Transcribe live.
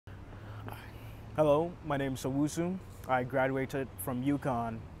Hello, my name is Owusu. I graduated from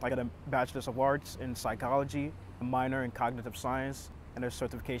UConn. I got a Bachelor's of Arts in Psychology, a minor in Cognitive Science, and a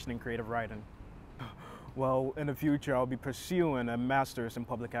certification in Creative Writing. Well, in the future, I'll be pursuing a Master's in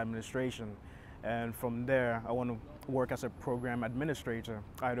Public Administration. And from there, I want to work as a program administrator,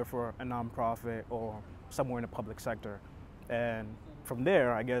 either for a nonprofit or somewhere in the public sector. And from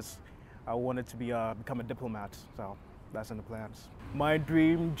there, I guess I wanted to become a diplomat. So that's in the plans. My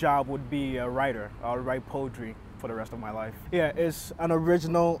dream job would be a writer. I'll write poetry for the rest of my life. Yeah, it's an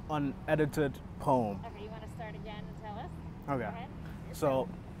original, unedited poem. Okay, you want to start again and tell us? Okay. Go ahead. So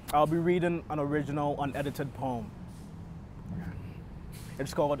I'll be reading an original, unedited poem.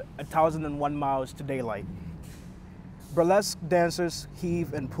 It's called 1,001 Miles to Daylight. Burlesque dancers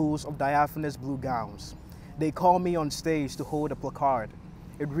heave in pools of diaphanous blue gowns. They call me on stage to hold a placard.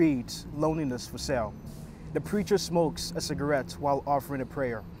 It reads, "Loneliness for sale." The preacher smokes a cigarette while offering a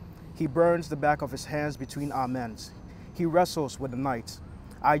prayer. He burns the back of his hands between amens. He wrestles with the night.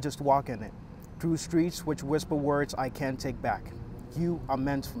 I just walk in it, through streets which whisper words I can't take back. You are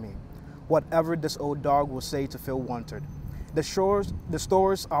meant for me. Whatever this old dog will say to feel wanted. The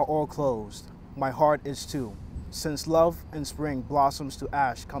stores are all closed. My heart is too. Since love in spring blossoms to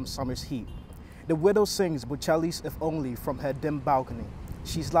ash comes summer's heat. The widow sings Bocelli's If Only from her dim balcony.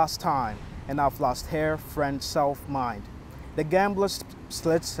 She's lost time, and I've lost hair, friend, self, mind. The gambler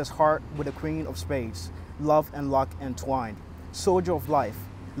slits his heart with the queen of spades, love and luck entwined. Soldier of life,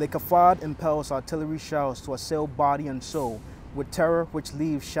 Le Cafard impels artillery shells to assail body and soul, with terror which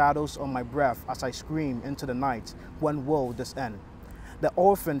leaves shadows on my breath as I scream into the night, when will this end? The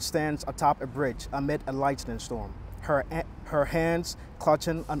orphan stands atop a bridge amid a lightning storm, her hands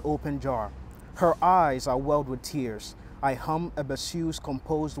clutching an open jar. Her eyes are welled with tears. I hum a Bassoes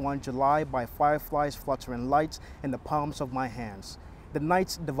composed one July by fireflies fluttering light in the palms of my hands. The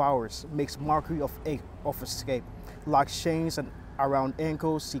night devours, makes mockery of escape, like chains and around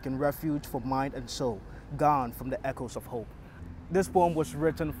ankles seeking refuge for mind and soul, gone from the echoes of hope. This poem was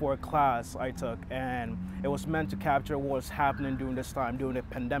written for a class I took, and it was meant to capture what was happening during this time, during the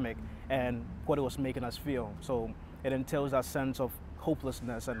pandemic, and what it was making us feel. So it entails that sense of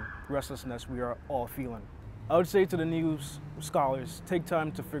hopelessness and restlessness we are all feeling. I would say to the new scholars, take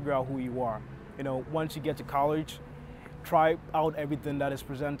time to figure out who you are. You know, once you get to college, try out everything that is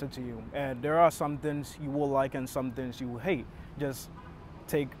presented to you. And there are some things you will like and some things you will hate. Just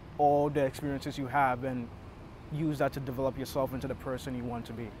take all the experiences you have and use that to develop yourself into the person you want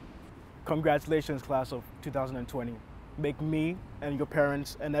to be. Congratulations, class of 2020. Make me and your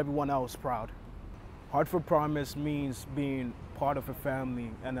parents and everyone else proud. Hartford Promise means being part of a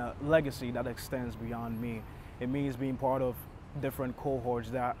family and a legacy that extends beyond me. It means being part of different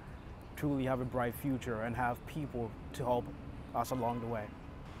cohorts that truly have a bright future and have people to help us along the way.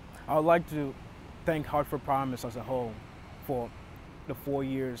 I would like to thank Hartford Promise as a whole for the 4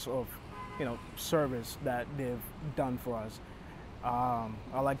 years of service that they've done for us.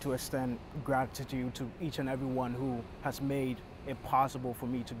 I'd like to extend gratitude to each and everyone who has made it possible for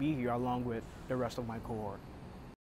me to be here along with the rest of my cohort.